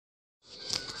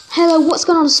Hello, what's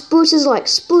going on, Spruces? Like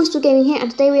Spruce Gaming here, and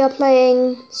today we are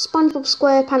playing SpongeBob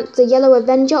SquarePants The Yellow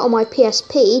Avenger on my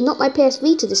PSP, not my PS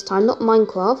Vita this time, not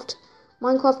Minecraft.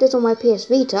 Minecraft is on my PS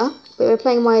Vita, but we're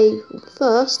playing my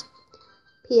first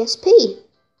PSP.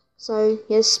 So,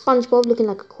 here's SpongeBob looking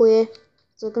like a queer.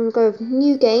 So I'm going to go with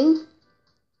new game.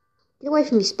 Get away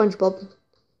from me, SpongeBob.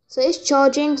 So it's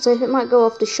charging, so if it might go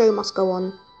off, the show must go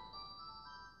on.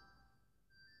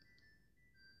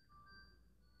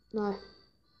 No.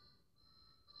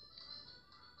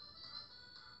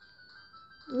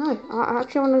 No, I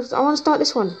actually want to start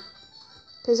this one.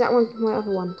 Because that one's my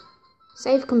other one.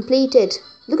 Save completed.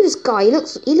 Look at this guy, he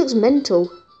looks mental.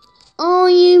 Are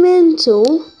you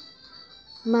mental?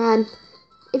 Man,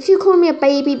 if you call me a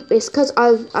baby, it's because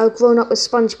I've grown up with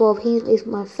SpongeBob. He is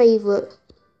my favourite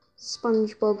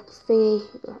SpongeBob thingy.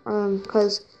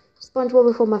 Because SpongeBob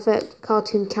is one of my favourite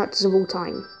cartoon characters of all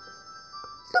time.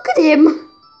 Look at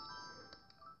him!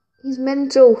 He's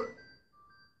mental.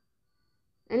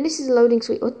 And this is a loading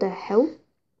screen. What the hell?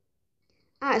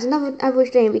 It's another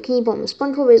average day in Bikini Bottom.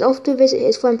 SpongeBob is off to visit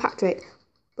his friend Patrick.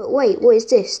 But wait, what is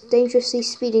this? Dangerously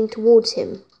speeding towards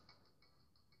him.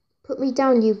 Put me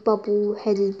down, you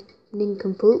bubble-headed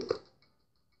nincompoop.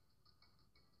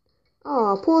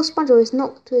 Poor SpongeBob is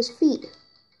knocked to his feet.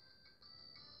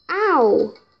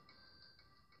 Ow!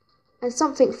 And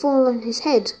something fallen on his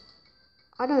head.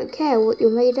 I don't care what you're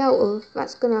made out of.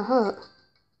 That's gonna hurt.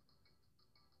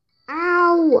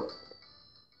 Ow!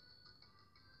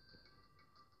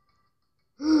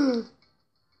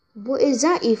 What is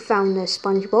that you found there,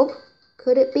 SpongeBob?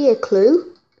 Could it be a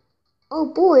clue? Oh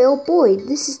boy,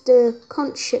 this is the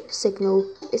conch ship signal.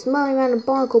 It's Merry Man and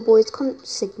Barnacle Boy's conch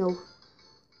signal.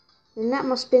 And that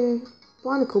must have been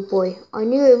Barnacle Boy. I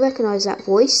knew I recognised that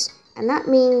voice, and that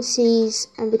means he's...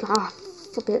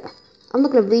 fuck it. I'm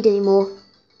not going to read anymore.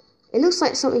 It looks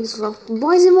like something's...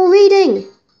 Why is there more reading?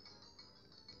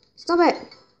 Stop it.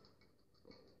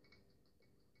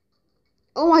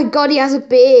 Oh my god, he has a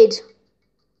beard.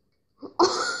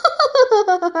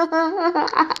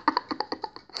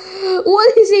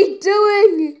 What is he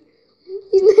doing?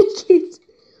 He's naked.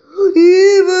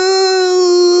 Evil!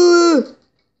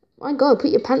 My god,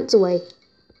 put your pants away.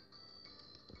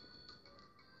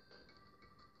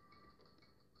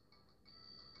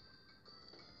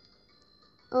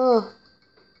 Oh,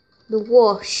 the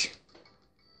wash.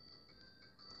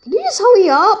 Can you just hurry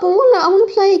up? I want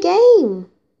to play a game.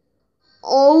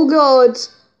 Oh god.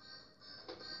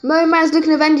 Merry Man's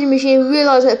looking at the vending machine and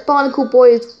realises that Barnacle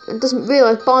Boy doesn't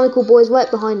realise Barnacle Boy is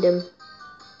right behind him.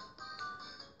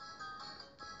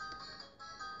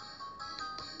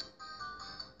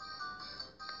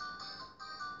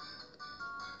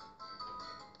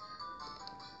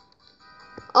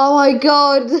 Oh my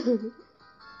god.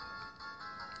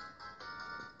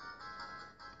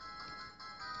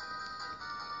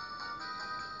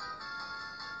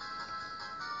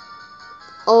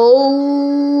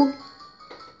 Oh.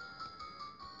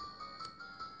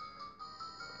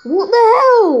 What the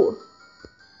hell?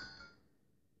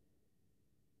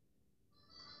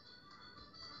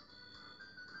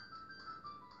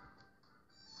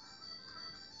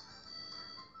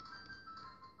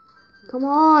 Come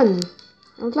on.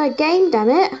 I'll play a game, damn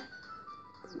it.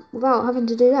 Without having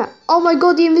to do that. Oh my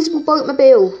god, the invisible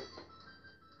boatmobile.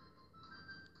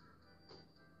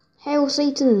 Hail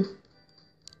Satan.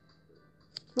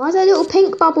 Why are there little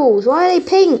pink bubbles? Why are they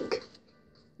pink?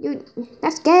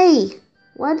 That's gay.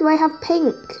 Why do I have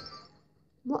pink?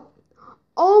 What?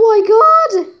 Oh my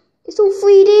god! It's all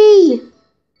 3D!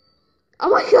 Oh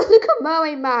my god, look at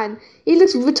Merry Man! He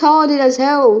looks retarded as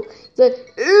hell. He's like,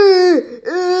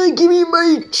 give me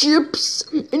my chips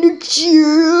and the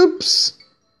chips.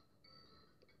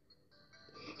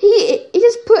 He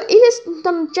just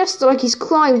done a gesture like he's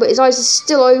crying, but his eyes are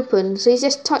still open, so he's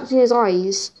just touching his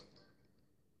eyes.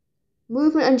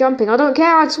 Movement and jumping. I don't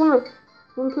care. I just want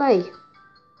to play.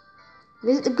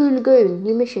 Visit the Goo Lagoon.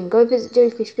 New mission. Go visit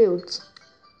Jellyfish Fields.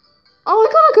 Oh my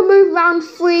god, I can move around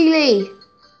freely.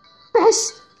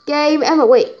 Best game ever.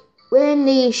 Wait, we're in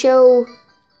the show.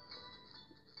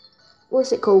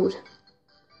 What's it called?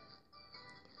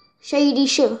 Shady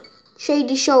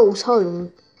Shoals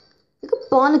home. Look at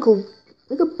Barnacle.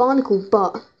 Look at Barnacle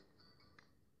butt.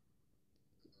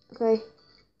 Okay.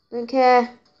 Don't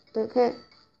care.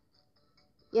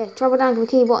 Yeah, travel down to the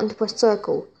key button to press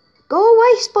circle. Go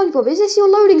away, SpongeBob. Is this your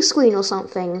loading screen or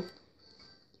something?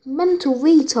 Mental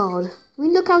retard. I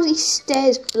mean, look how he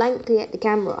stares blankly at the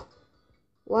camera.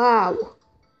 Wow.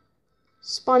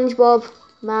 SpongeBob,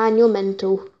 man, you're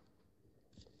mental.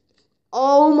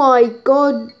 Oh my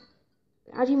god.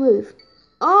 How do you move?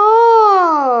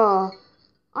 Oh,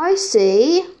 I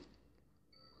see.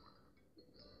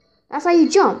 That's how you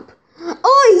jump.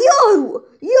 Oh,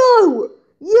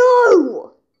 yo!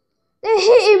 They're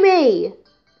hitting me.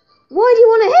 Why do you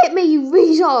want to hit me, you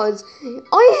retards?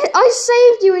 I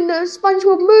saved you in the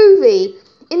SpongeBob movie.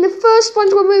 In the first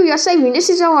SpongeBob movie, I saved you. This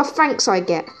is how much thanks I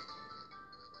get.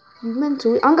 You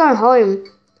mental. I'm going home.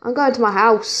 I'm going to my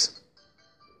house.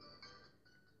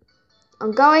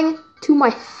 I'm going to my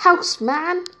house,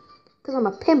 man. Because I'm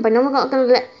a pimp and I'm not going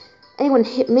to let anyone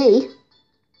hit me.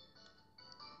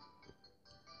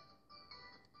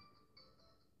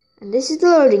 And this is the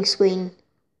loading screen.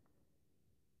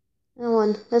 Come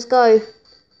on, let's go.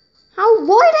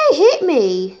 Why they hit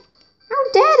me?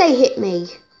 How dare they hit me?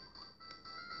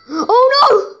 Oh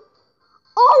no!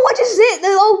 Oh, I just hit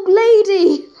the old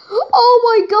lady. Oh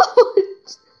my god.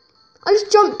 I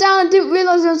just jumped down and didn't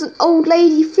realise there was an old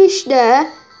lady fish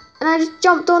there. And I just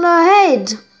jumped on her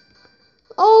head.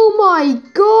 Oh my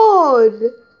god.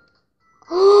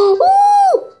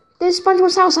 Oh, there's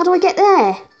SpongeBob's house. How do I get there?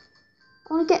 I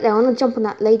want to get there. I want to jump on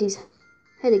that lady's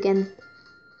head again.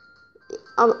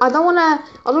 I don't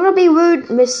wanna be rude,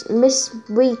 Miss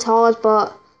Retard,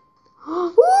 but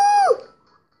woo!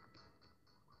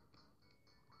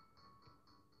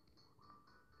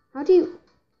 How do you?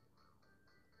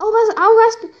 Oh, that's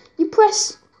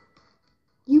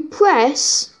you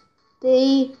press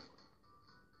the.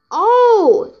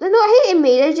 Oh, they're not hitting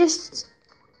me. They're just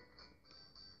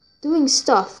doing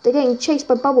stuff. They're getting chased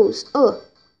by bubbles. Oh,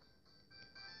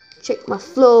 check my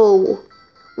flow.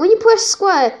 When you press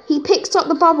square, he picks up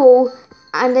the bubble,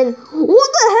 and then...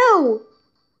 What the hell?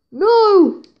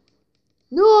 No!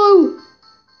 No!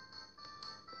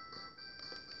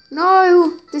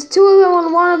 No! There's two of them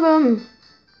on one of them.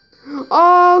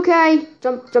 Oh, okay.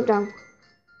 Jump down.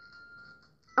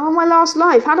 I'm on my last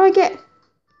life. How do I get...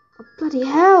 Oh, bloody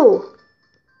hell.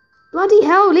 Bloody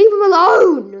hell, leave him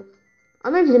alone.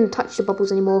 I'm not even going to touch the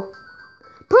bubbles anymore.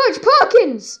 Perch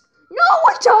Perkins! No,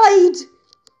 I died!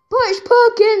 Perch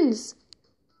Perkins!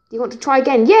 Do you want to try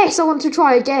again? Yes, I want to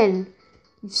try again.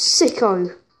 You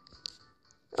sicko.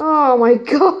 Oh my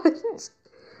god.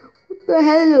 What the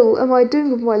hell am I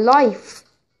doing with my life?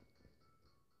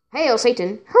 Hail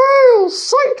Satan. Hail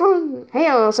Satan.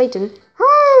 Hail Satan.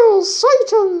 Hail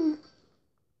Satan.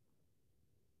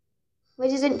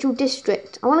 Residential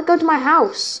district. I want to go to my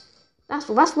house. That's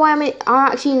why I'm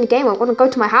actually in the game. I want to go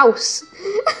to my house.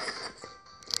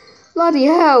 Bloody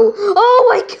hell. Oh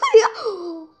my god.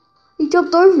 He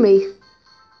jumped over me.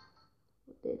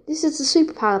 This is the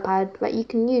superpower pad that you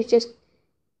can use just...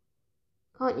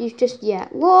 Can't use just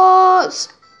yet. What?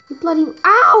 You bloody...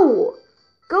 Ow!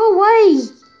 Go away.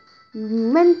 You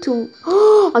mental...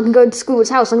 I can go to Squidward's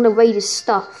house. I'm going to raid his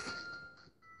stuff.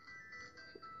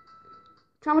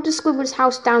 Travel to Squidward's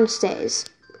house downstairs.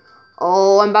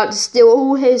 Oh, I'm about to steal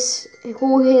all his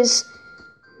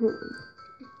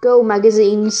girl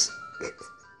magazines.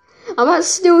 I'm about to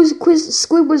steal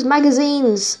Squidward's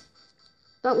magazines.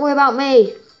 Don't worry about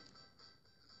me.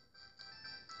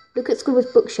 Look at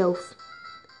Squidward's bookshelf.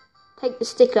 Take the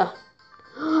sticker.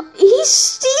 He's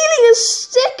stealing a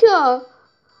sticker!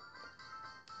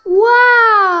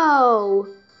 Wow!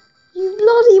 You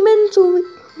bloody mental...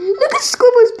 Look at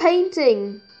Squidward's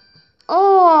painting.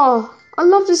 Oh, I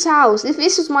love this house. If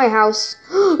this was my house...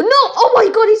 No! Oh my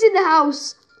god, he's in the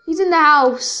house! He's in the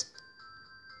house.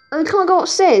 I can't go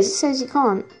upstairs. It says you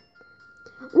can't.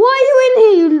 Why are you in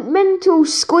here, you mental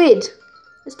squid?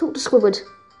 Let's talk to Squidward.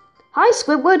 Hi,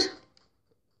 Squidward.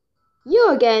 You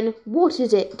again? What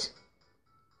is it?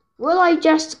 Well,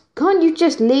 can't you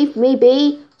just leave me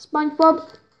be,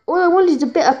 SpongeBob? All I want is a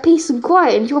bit of peace and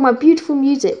quiet and enjoy my beautiful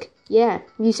music. Yeah,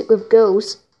 music with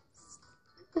girls.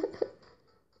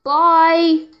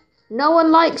 Bye. No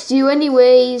one likes you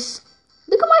anyways.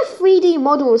 Look at my 3D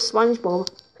model of SpongeBob.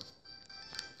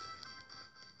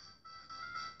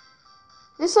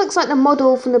 This looks like the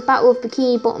model from the Battle of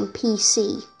Bikini Bottom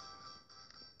PC.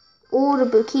 Or the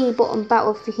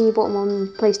Battle of Bikini Bottom on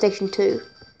PlayStation 2.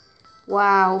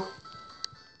 Wow.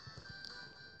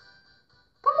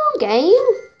 Come on, game.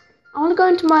 I want to go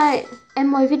into end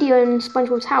my video in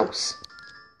SpongeBob's house.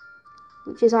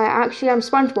 Which is I actually am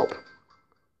SpongeBob.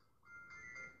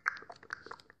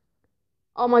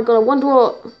 Oh my god,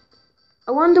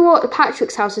 I wonder what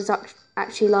Patrick's house is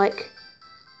actually like.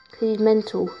 Because he's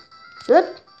mental. Good.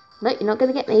 No, you're not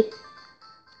going to get me.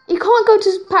 You can't go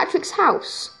to Patrick's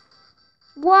house.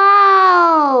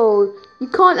 Wow. You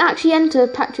can't actually enter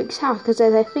Patrick's house because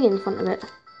there's a thing in front of it.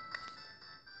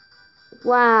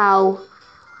 Wow.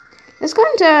 Let's go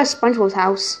into SpongeBob's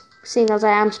house, seeing as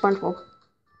I am SpongeBob.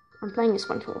 I'm playing as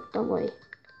SpongeBob, don't worry.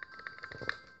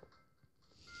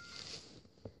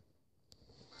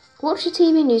 Watch the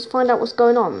TV news to find out what's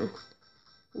going on.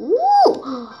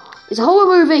 Woo! It's a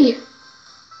horror movie.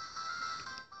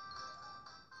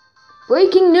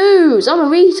 Breaking news! I'm a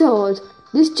retard.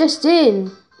 This just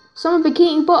in. Some of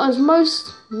Bikini Bottom's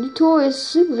most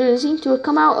notorious supervillains seem to have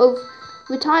come out of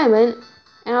retirement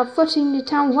and are flooding the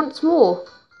town once more.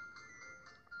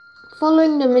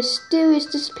 Following the mysterious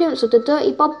disappearance of the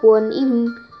Dirty Bubble and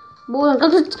even more than...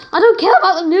 I don't care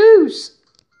about the news!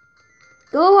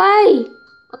 Go away!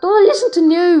 I don't want to listen to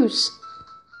news.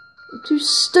 I'm too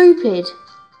stupid.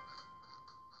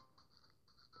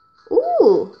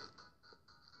 Ooh.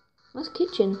 Nice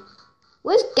kitchen.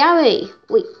 Where's Gary?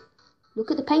 Wait.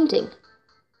 Look at the painting.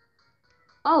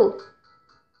 Oh.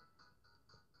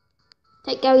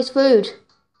 Take Gary's food.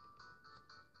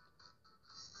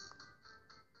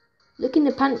 Look in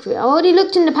the pantry. I already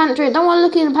looked in the pantry. I don't want to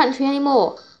look in the pantry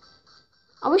anymore.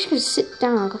 I wish I could sit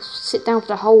down. I could sit down for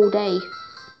the whole day.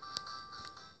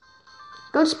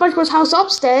 Go to SpongeBob's house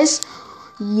upstairs.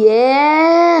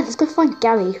 Yeah. Let's go find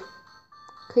Gary.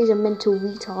 He's a mental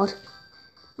retard.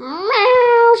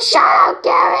 Meow. Shut up,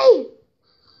 Gary.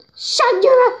 Shut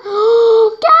your up.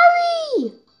 Oh,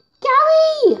 Gary.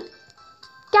 Gary.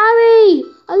 Gary.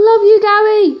 I love you,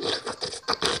 Gary.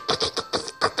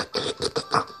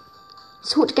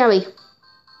 Talk to Gary.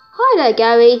 Hi there,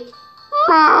 Gary.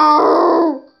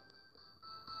 Meow.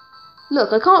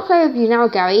 Look, I can't play with you now,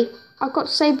 Gary. I've got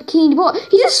to save Bikini Bottom.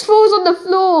 He just falls on the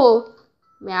floor.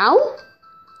 Meow.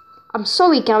 I'm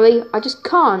sorry, Gary. I just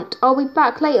can't. I'll be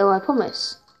back later, I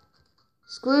promise.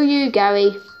 Screw you,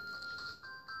 Gary.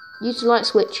 Use the light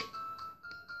switch.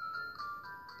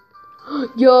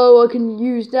 Yo, I can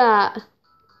use that.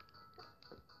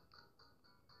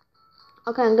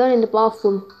 Okay, I'm going in the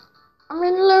bathroom. I'm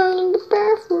alone in the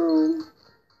bathroom.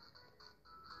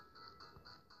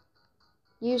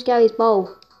 Use Gary's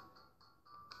bowl.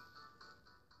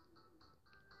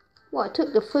 What, I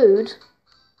took the food.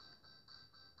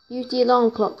 Use the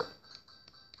alarm clock.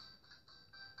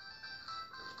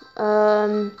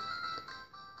 So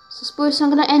Spruce, I'm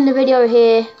going to end the video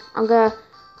here. I'm going to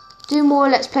do more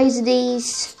Let's Plays of these.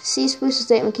 See Spruce's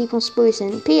date and keep on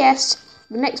sprucing. P.S.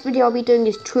 The next video I'll be doing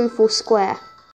is Truth or Square.